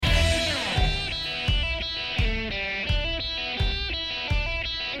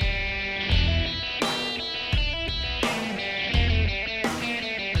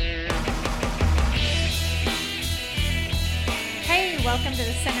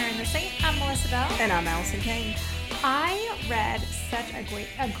Inner the Saint. I'm Melissa Bell. And I'm Allison Kane. I read such a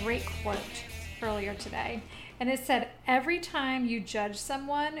great quote earlier today. And it said, every time you judge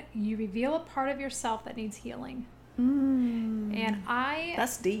someone, you reveal a part of yourself that needs healing. And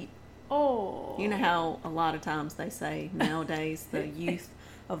That's deep. Oh. You know how a lot of times they say nowadays, the youth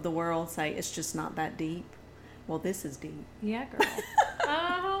of the world say it's just not that deep. Well, this is deep. Yeah, girl.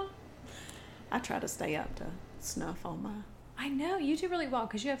 I try to stay up to snuff on my... I know. You do really well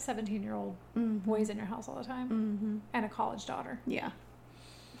because you have 17-year-old boys in your house all the time. And a college daughter. Yeah.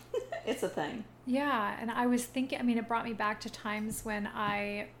 It's a thing. Yeah. And I was thinking, it brought me back to times when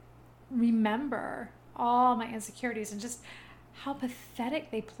I remember all my insecurities and just how pathetic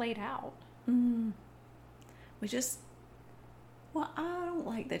they played out. Well, I don't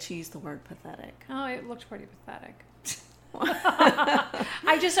like that you used the word pathetic. Oh, it looked pretty pathetic.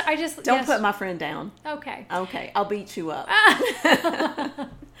 I just Don't put my friend down. Okay, I'll beat you up. I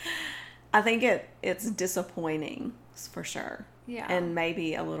think it's disappointing for sure. Yeah. And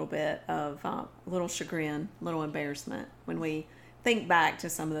maybe a little bit of little chagrin, little embarrassment when we think back to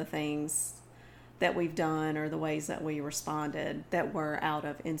some of the things that we've done or the ways that we responded that were out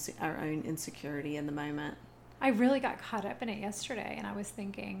of our own insecurity in the moment. I really got caught up in it yesterday, and I was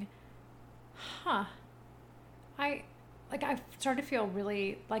thinking, I started to feel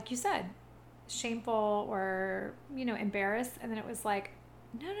really, like you said, shameful or, embarrassed. And then it was like,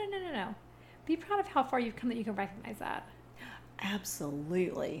 no. Be proud of how far you've come that you can recognize that.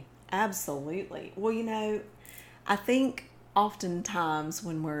 Absolutely. Well, I think oftentimes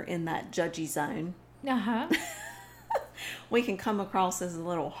when we're in that judgy zone, we can come across as a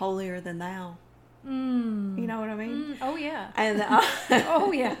little holier than thou. You know what I mean? Oh, yeah. And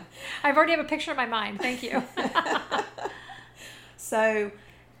oh, yeah. I've already have a picture in my mind. Thank you. So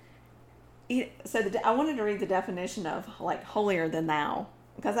I wanted to read the definition of holier than thou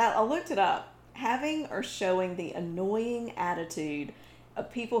because I looked it up. Having or showing the annoying attitude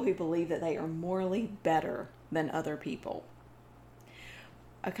of people who believe that they are morally better than other people.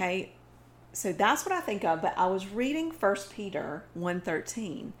 Okay, so that's what I think of. But I was reading 1 Peter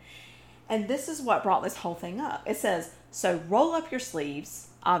 1:13, and this is what brought this whole thing up. It says, "So roll up your sleeves."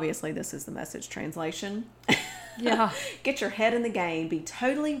 Obviously, this is the Message translation. Yeah. Get your head in the game. Be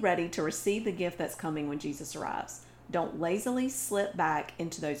totally ready to receive the gift that's coming when Jesus arrives. Don't lazily slip back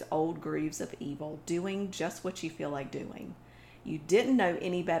into those old grooves of evil, doing just what you feel like doing. You didn't know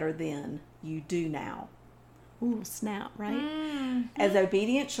any better then. You do now. Ooh, snap, right? As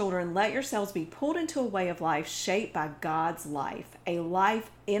obedient children, let yourselves be pulled into a way of life shaped by God's life, a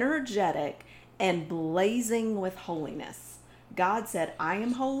life energetic and blazing with holiness. God said, "I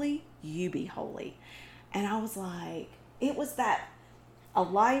am holy, you be holy." And I was like, it was that a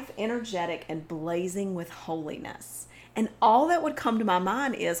life energetic and blazing with holiness. And all that would come to my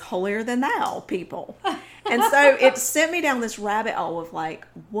mind is holier than thou people. And so it sent me down this rabbit hole of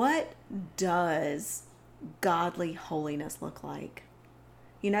what does godly holiness look like?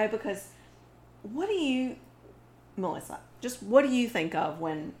 Because Melissa, what do you think of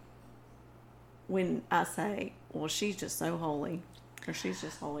when I say, well, she's just so holy? Or she's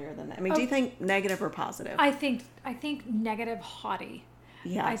just holier than that. Do you think negative or positive? I think negative, haughty.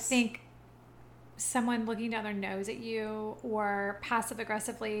 Yes. I think someone looking down their nose at you or passive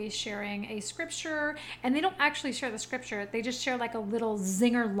aggressively sharing a scripture, and they don't actually share the scripture. They just share a little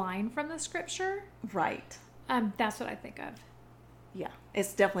zinger line from the scripture. Right. That's what I think of. Yeah.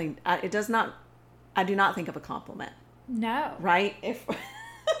 It's definitely, I do not think of a compliment. No. Right?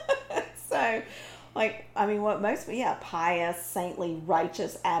 So, pious, saintly,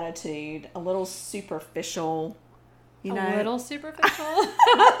 righteous attitude, a little superficial, A little superficial?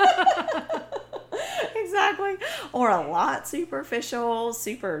 Exactly. Or a lot superficial,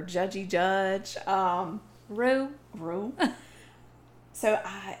 super judgy judge. Rue. So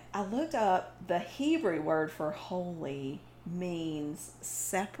I looked up the Hebrew word for holy means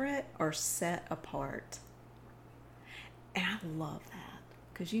separate or set apart. And I love that.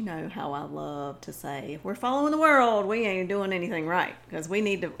 Because you know how I love to say, if we're following the world, we ain't doing anything right. Because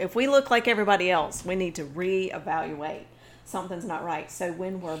if we look like everybody else, we need to reevaluate. Something's not right. So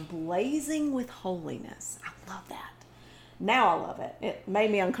when we're blazing with holiness, I love that. Now I love it. It made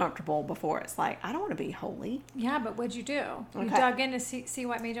me uncomfortable before. It's I don't want to be holy. Yeah, but what'd you do? You dug in to see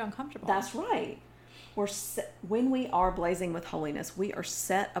what made you uncomfortable. That's right. When we are blazing with holiness, we are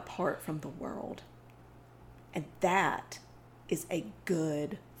set apart from the world. And that is a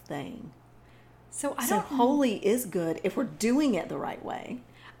good thing. So holy is good if we're doing it the right way.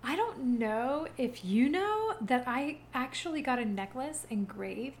 I don't know if you know that I actually got a necklace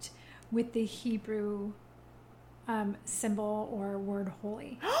engraved with the Hebrew symbol or word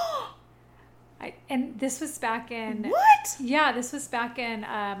holy. And this was back in... What? Yeah, this was back in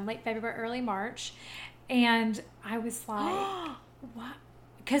late February, early March. And I was like, what?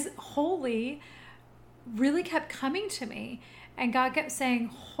 Because holy really kept coming to me. And God kept saying,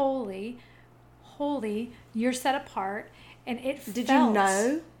 holy, holy, you're set apart. And Did you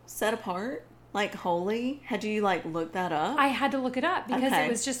know set apart? Like holy? Had you like looked that up? I had to look it up because it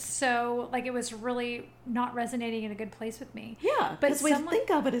was just so, like, it was really not resonating in a good place with me. Yeah, because we think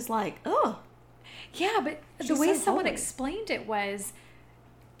of it as like, oh. Yeah, but the way someone explained it was,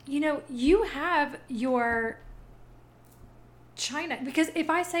 you have your China, because if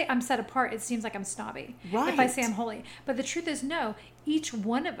I say I'm set apart, it seems like I'm snobby. Right. If I say I'm holy. But the truth is, no, each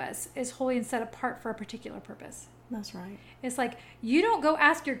one of us is holy and set apart for a particular purpose. That's right. It's like, you don't go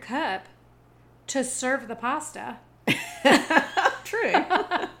ask your cup to serve the pasta. True.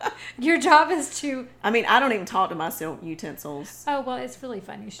 Your job is to... I mean, I don't even talk to my silk utensils. Oh, well, it's really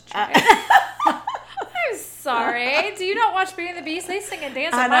fun. You should try it. I'm sorry. Do you not watch Beauty and the Beast? They sing and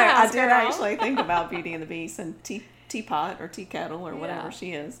dance at my house, I did actually think about Beauty and the Beast and teapot or tea kettle or whatever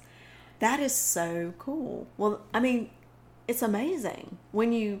she is. That is so cool. Well, I mean, it's amazing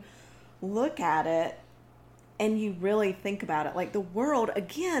when you look at it and you really think about it. Like the world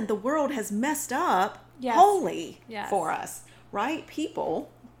has messed up holy for us, right? People,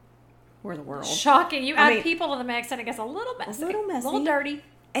 we're the world. Shocking. You add people to the mix and it gets a little messy. A little dirty.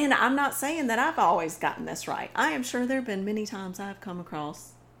 And I'm not saying that I've always gotten this right. I am sure there have been many times I've come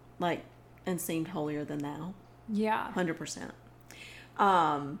across and seemed holier than thou. Yeah. 100%.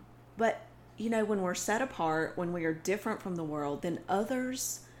 But, when we're set apart, when we are different from the world, then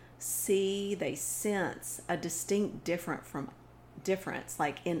others they sense a distinct difference,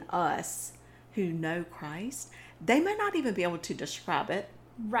 like in us who know Christ. They may not even be able to describe it.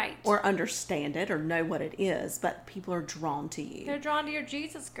 Right. Or understand it or know what it is, but people are drawn to you. They're drawn to your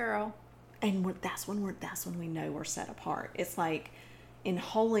Jesus girl. And that's when we know we're set apart. It's like in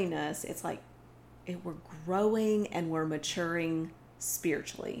holiness, it's like we're growing and we're maturing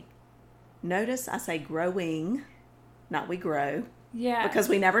spiritually. Notice I say growing, not we grow. Yeah. Because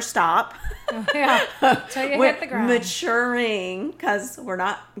we never stop. Oh, yeah. Until you hit the ground. Maturing, because we're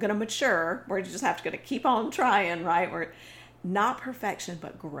not going to mature. We're just have to keep on trying, right? We're not perfection,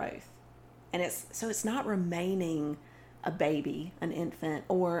 but growth. And it's not remaining a baby, an infant,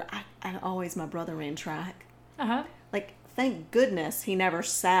 or my brother ran track. Uh-huh. Like, thank goodness he never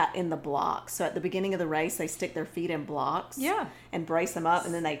sat in the blocks. So at the beginning of the race, they stick their feet in blocks. Yeah. And brace them up,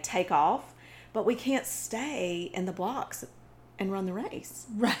 and then they take off. But we can't stay in the blocks and run the race.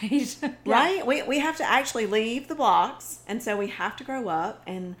 Right. Right? We have to actually leave the blocks. And so we have to grow up.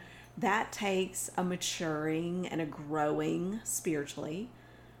 And that takes a maturing and a growing spiritually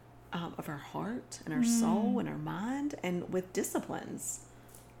of our heart and our soul and our mind and with disciplines.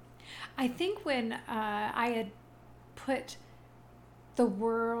 I think when I had put the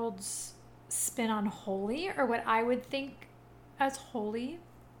world's spin on holy, or what I would think as holy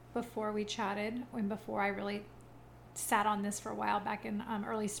before we chatted and before I really sat on this for a while back in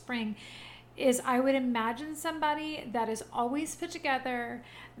early spring, is I would imagine somebody that is always put together,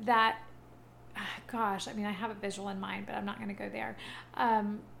 that, gosh, I mean, I have a visual in mind, but I'm not going to go there,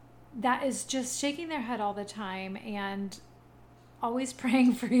 that is just shaking their head all the time and always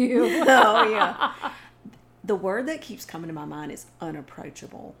praying for you. Oh, yeah. The word that keeps coming to my mind is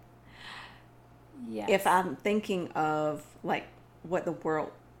unapproachable. Yes. If I'm thinking of like what the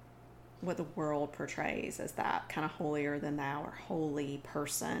world portrays as that kind of holier than thou or holy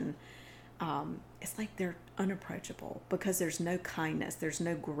person, it's like they're unapproachable because there's no kindness, there's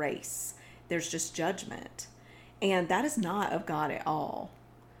no grace, there's just judgment. And that is not of God at all.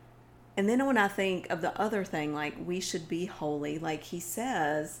 And then when I think of the other thing, like we should be holy, like he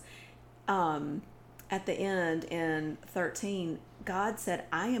says at the end in 13, God said,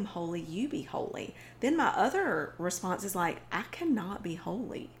 I am holy, you be holy. Then my other response is like, I cannot be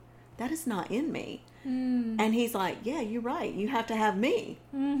holy. That is not in me. And he's like, yeah, you're right. You have to have me.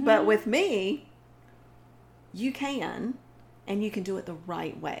 Mm-hmm. But with me, you can, and you can do it the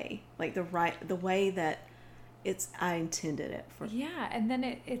right way. Like the way that I intended it for. Yeah. And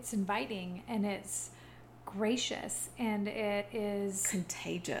then it's inviting and it's gracious and it is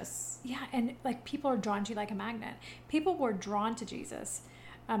contagious. Yeah. And like people are drawn to you like a magnet. People were drawn to Jesus.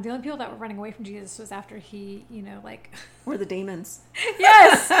 The only people that were running away from Jesus was after he, were the demons.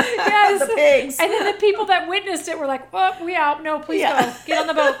 Yes, yes. The pigs. And then the people that witnessed it were like, "Oh, we out. No, please go. Get on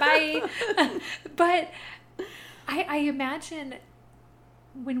the boat. Bye." But I imagine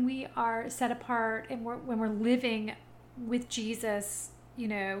when we are set apart and when we're living with Jesus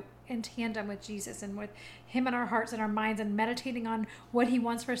in tandem with Jesus and with him in our hearts and our minds and meditating on what he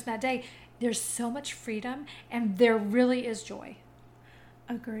wants for us that day, there's so much freedom and there really is joy.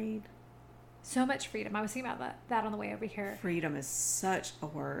 Agreed. So much freedom. I was thinking about that on the way over here. Freedom is such a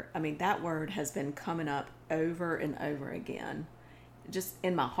word. I mean, that word has been coming up over and over again. Just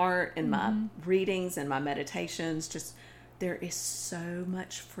in my heart, in my readings and my meditations, just there is so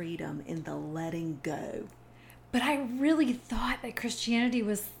much freedom in the letting go. But I really thought that Christianity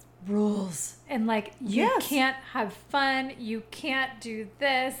was rules and you can't have fun, you can't do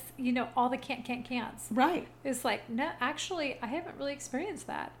this, all the can'ts. Right. It's no, actually, I haven't really experienced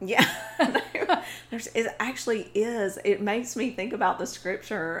that. Yeah. It actually is. It makes me think about the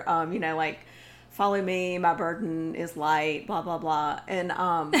scripture, follow me, my burden is light, blah, blah, blah. And,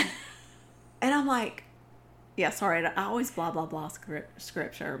 and I'm like, yeah, sorry, I always blah, blah, blah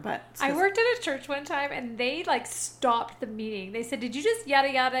scripture, but... I worked at a church one time, and they, stopped the meeting. They said, did you just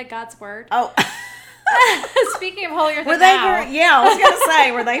yada yada God's word? Oh. Speaking of holier than thou. I was going to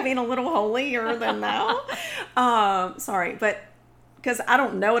say, were they being a little holier than thou? Sorry, but... Because I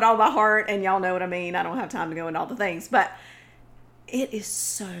don't know it all by heart, and y'all know what I mean. I don't have time to go into all the things, but it is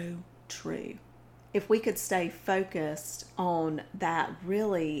so true. If we could stay focused on that,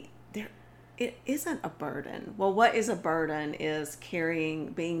 really... It isn't a burden. Well, what is a burden is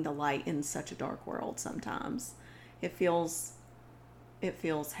being the light in such a dark world sometimes. It feels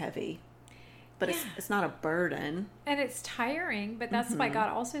heavy, but it's not a burden. And it's tiring, but that's why God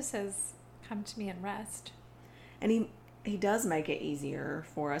also says, come to me and rest. And he does make it easier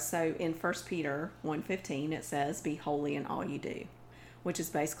for us. So in 1 Peter 1:15, it says, be holy in all you do, which is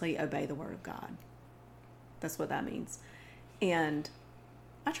basically obey the word of God. That's what that means. And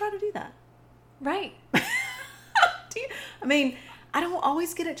I try to do that. Right. I don't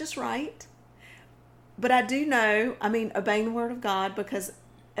always get it just right, but I do know, obeying the word of God, because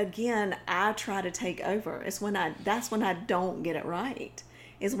again, I try to take over. That's when I don't get it right,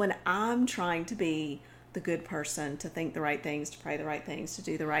 is when I'm trying to be the good person, to think the right things, to pray the right things, to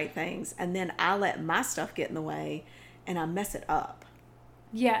do the right things. And then I let my stuff get in the way and I mess it up.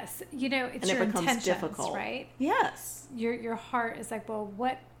 Yes. It's your intentions, difficult. Right? Yes. Your heart is well,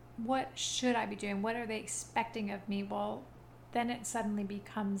 what should I be doing? What are they expecting of me? Well, then it suddenly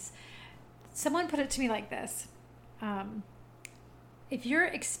becomes, someone put it to me like this. If you're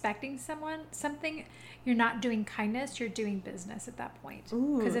expecting something, you're not doing kindness, you're doing business at that point.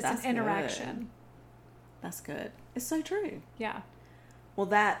 Because it's an interaction. Good. That's good. It's so true. Yeah.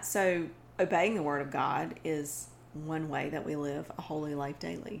 Well, so obeying the word of God is one way that we live a holy life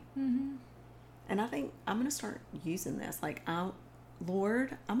daily. Mm-hmm. And I think I'm going to start using this.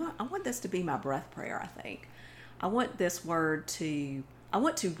 Lord, I want this to be my breath prayer, I think. I want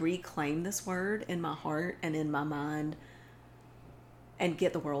to reclaim this word in my heart and in my mind and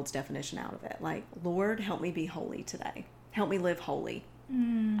get the world's definition out of it. Lord, help me be holy today. Help me live holy.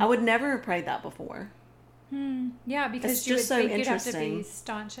 I would never have prayed that before. Yeah, because it's just so interesting. You'd have to be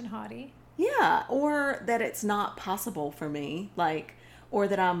staunch and haughty. Yeah, or that it's not possible for me, or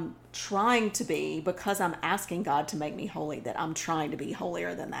that I'm trying to be, because I'm asking God to make me holy, that I'm trying to be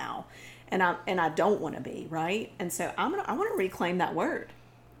holier than thou. And I don't want to be, right? And so I want to reclaim that word.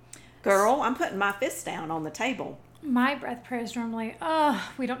 Girl, I'm putting my fist down on the table. My breath prayer is normally,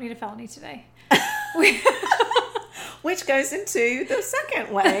 we don't need a felony today. Which goes into the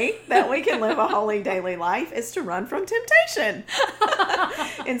second way that we can live a holy daily life, is to run from temptation.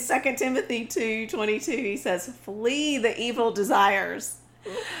 In 2 Timothy 2:22, he says, flee the evil desires.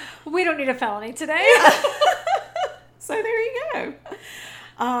 We don't need a felony today. So there you go.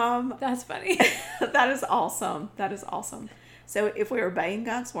 That's funny. That is awesome. So if we're obeying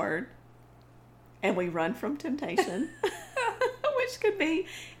God's word and we run from temptation, which could be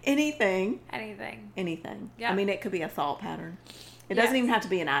anything. Yeah. It could be a thought pattern. It doesn't even have to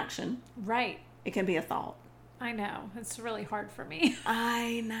be an action. Right. It can be a thought. I know. It's really hard for me.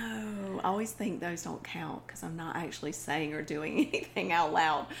 I know. I always think those don't count because I'm not actually saying or doing anything out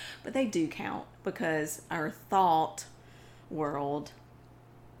loud. But they do count because our thought world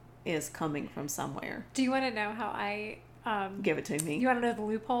is coming from somewhere. Do you want to know how I... Give it to me. You want to know the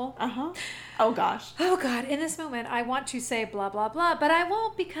loophole? Uh-huh. Oh, gosh. Oh, God. In this moment, I want to say blah, blah, blah, but I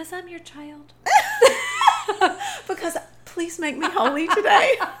won't because I'm your child. Because please make me holy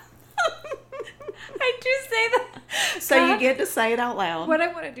today. I do say that. So God, you get to say it out loud. What I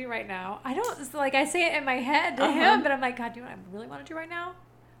want to do right now, I don't, I say it in my head to him, but I'm like, God, do you know what I really want to do right now?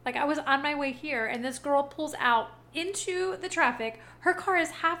 I was on my way here, and this girl pulls out into the traffic. Her car is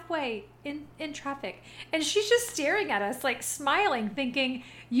halfway in traffic, and she's just staring at us, smiling, thinking,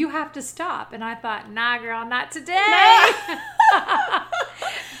 you have to stop. And I thought, nah, girl, not today.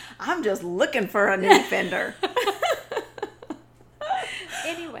 I'm just looking for a new fender.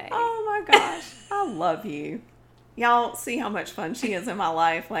 Anyway. Oh my gosh. I love you. Y'all see how much fun she is in my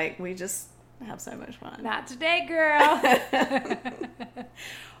life. Like, we just have so much fun. Not today, girl.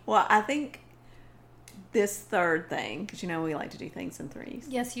 Well, I think this third thing, because we like to do things in threes.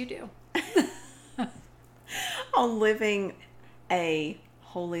 Yes, you do. On living a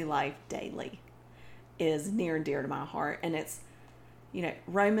holy life daily is near and dear to my heart. And it's,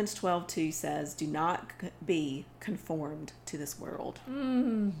 Romans 12:2 says, do not be conformed to this world.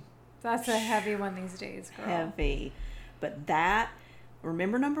 That's a heavy one these days, girl. Heavy. But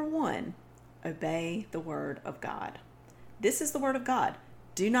remember number 1, obey the word of God. This is the word of God.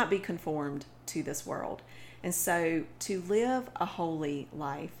 Do not be conformed to this world. And so to live a holy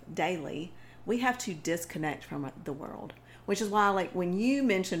life daily, we have to disconnect from the world, which is why, like, when you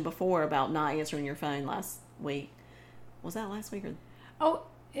mentioned before about not answering your phone last week, was that last week or? Oh,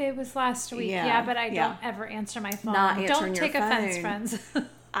 it was last week. Yeah, but I don't ever answer my phone. Not answering don't take your offense, phone. friends.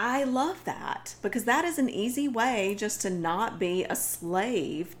 I love that, because that is an easy way just to not be a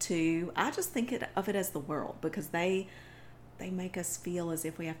slave to, I just think of it as the world, because they make us feel as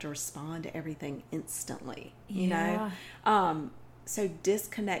if we have to respond to everything instantly, you know? So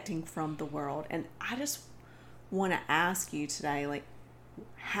disconnecting from the world. And I just want to ask you today, like,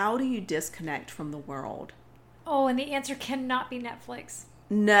 how do you disconnect from the world? Oh, and the answer cannot be Netflix.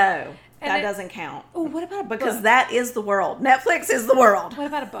 No, that doesn't count. Oh, what about a book? Because that is the world. Netflix is the world. What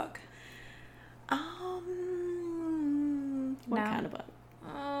about a book? What kind of book?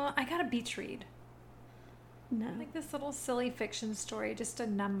 I got a beach read. No. Like this little silly fiction story just to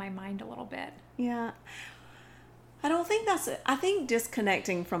numb my mind a little bit. Yeah. I don't think that's it. I think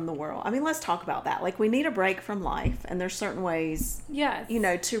disconnecting from the world. I mean, let's talk about that. Like, we need a break from life, and there's certain ways, yes,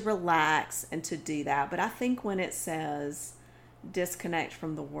 to relax and to do that. But I think when it says disconnect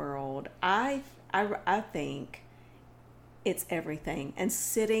from the world, I think it's everything. And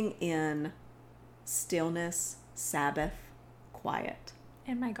sitting in stillness, Sabbath, quiet.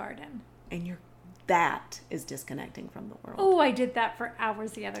 In my garden. And that is disconnecting from the world. Oh, I did that for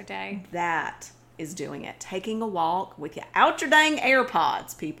hours the other day. That is doing it. Taking a walk without your dang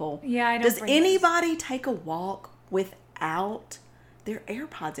AirPods, people. Yeah, I don't. Does anybody take a walk without their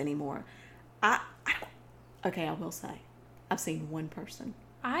AirPods anymore? I don't. Okay, I will say, I've seen one person.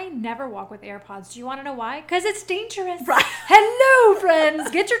 I never walk with AirPods. Do you want to know why? Because it's dangerous. Right. Hello,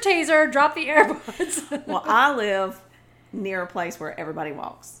 friends. Get your taser. Drop the AirPods. Well, I live near a place where everybody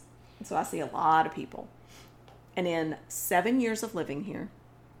walks. So I see a lot of people. And in 7 years of living here,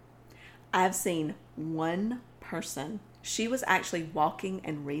 I've seen one person. She was actually walking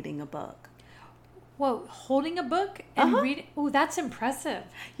and reading a book. Whoa, holding a book and reading? Oh, that's impressive.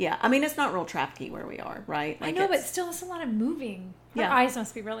 Yeah, I mean, it's not real trafficky where we are, right? Like, I know, but still, it's a lot of moving. Her eyes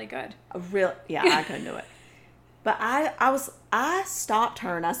must be really good. I couldn't do it. But I stopped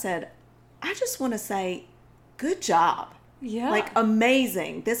her and I said, I just want to say, good job. Yeah. Like,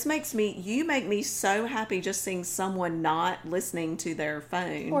 amazing. You make me so happy just seeing someone not listening to their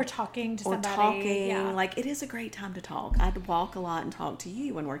phone. Or talking to somebody. Or talking. Yeah. Like, it is a great time to talk. I'd walk a lot and talk to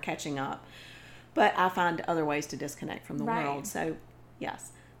you when we're catching up. But I find other ways to disconnect from the world. So,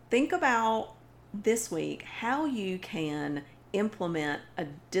 yes. Think about this week how you can implement a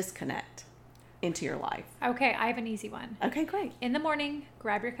disconnect into your life. Okay, I have an easy one. Okay, great. In the morning,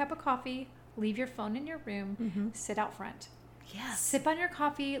 grab your cup of coffee. Leave your phone in your room. Sit out front. Yes. Sip on your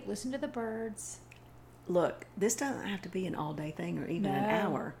coffee. Listen to the birds. Look, this doesn't have to be an all-day thing or even an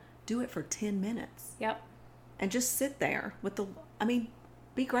hour. Do it for 10 minutes. Yep. And just sit there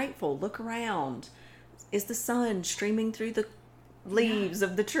be grateful. Look around. Is the sun streaming through the leaves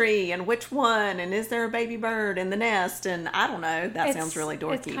of the tree? And which one? And is there a baby bird in the nest? And I don't know. That sounds really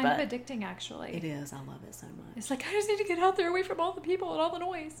dorky. It's kind of addicting, actually. It is. I love it so much. It's like, I just need to get out there away from all the people and all the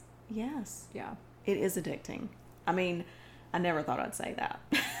noise. Yes. Yeah. It is addicting. I mean, I never thought I'd say that.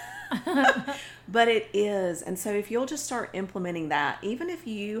 But it is. And so if you'll just start implementing that, even if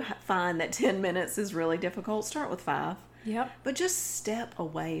you find that 10 minutes is really difficult, start with 5. Yep. But just step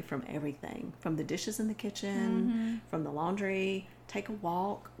away from everything, from the dishes in the kitchen, from the laundry. Take a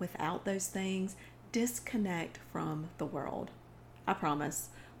walk without those things. Disconnect from the world. I promise.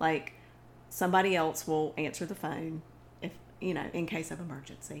 Like, somebody else will answer the phone if, in case of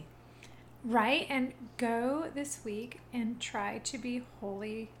emergency. Right. And go this week and try to be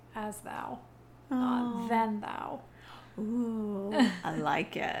holy as thou, not then thou. Ooh, I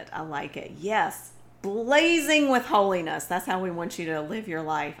like it. I like it. Yes. Blazing with holiness. That's how we want you to live your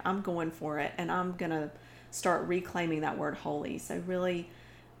life. I'm going for it. And I'm going to start reclaiming that word holy. So really,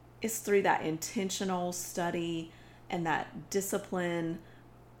 it's through that intentional study and that discipline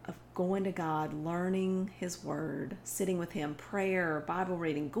of going to God, learning His Word, sitting with Him, prayer, Bible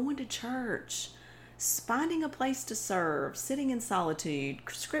reading, going to church, finding a place to serve, sitting in solitude,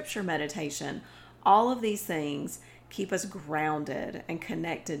 scripture meditation. All of these things keep us grounded and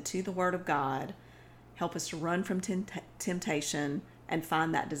connected to the Word of God, help us to run from temptation and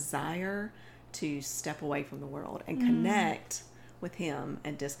find that desire to step away from the world and connect with Him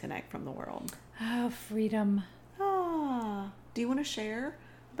and disconnect from the world. Oh, freedom. Do you want to share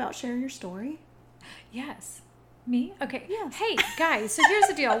about sharing your story? Yes. Me? Okay. Yes. Hey, guys, so here's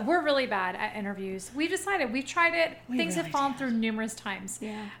the deal. We're really bad at interviews. We've decided. We've tried it. Things have fallen through numerous times.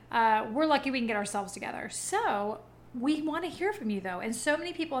 Yeah. We're lucky we can get ourselves together. So we want to hear from you, though. And so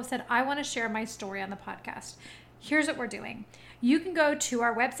many people have said, I want to share my story on the podcast. Here's what we're doing. You can go to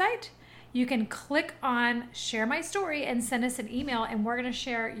our website. You can click on share my story and send us an email, and we're going to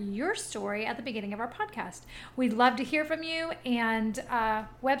share your story at the beginning of our podcast. We'd love to hear from you. And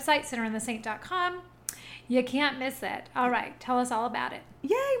website, centerinthesaint.com. You can't miss it. All right. Tell us all about it.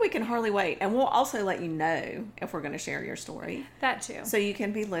 Yay, we can hardly wait. And we'll also let you know if we're going to share your story. That too. So you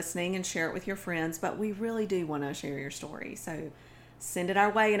can be listening and share it with your friends, but we really do want to share your story. So send it our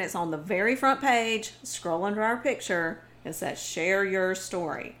way, and it's on the very front page. Scroll under our picture. It says share your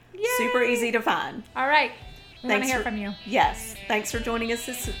story. Yay! Super easy to find. All right. We want to hear from you. Yes. Thanks for joining us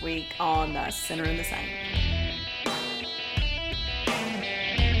this week on the Center in the Saint.